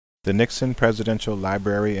The Nixon Presidential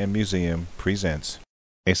Library and Museum presents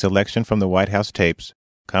a selection from the White House tapes,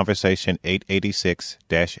 Conversation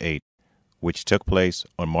 886-8, which took place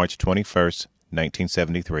on March 21st,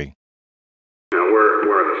 1973. Now, where are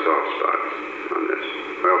the soft spots on this?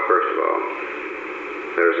 Well, first of all,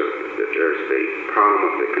 there's the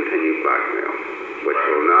problem of the continued blackmail, which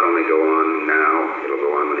will not only go on now, it'll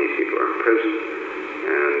go on when these people are in prison,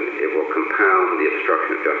 and it will compound the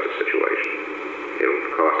obstruction of justice situation.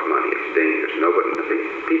 It'll cost money. It's dangerous.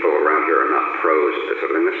 People around here are not pros at this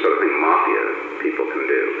sort of thing. This sort of thing mafia people can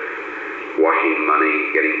do. Washing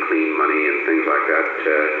money, getting clean money, and things like that.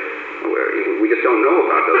 We just don't know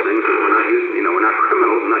about those things because we're not used. We're not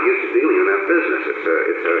criminals. We're not used to dealing in that business.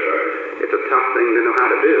 It's a tough thing to know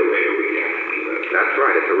how to do. That's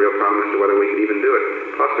right. It's a real problem as to whether we can even do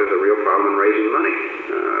it. Plus, there's a real problem in raising money.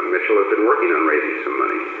 Mitchell has been working on raising some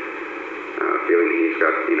money. Feeling he's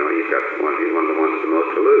one of the ones with the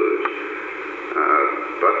most to lose.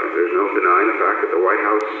 But there's no denying the fact that the White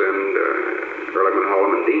House and Ehrichman,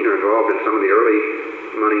 Haldeman, Dean are involved in some of the early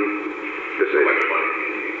money decisions.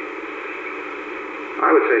 I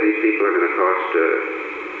would say these people are going to cost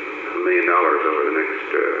 $1 million over the next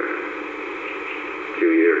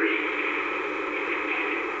few years.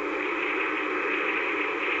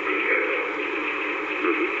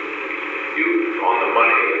 On the money,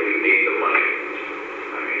 if you need the money,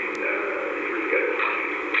 I mean, you can get the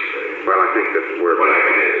money. Well, I think that's where... What I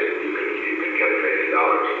mean is, you can get $1 million,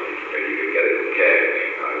 and you can get it in cash.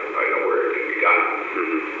 I know where it can be gotten.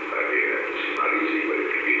 I mean, it's not easy, but it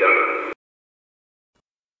can be done.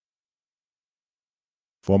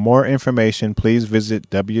 For more information, please visit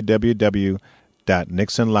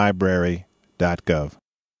www.nixonlibrary.gov.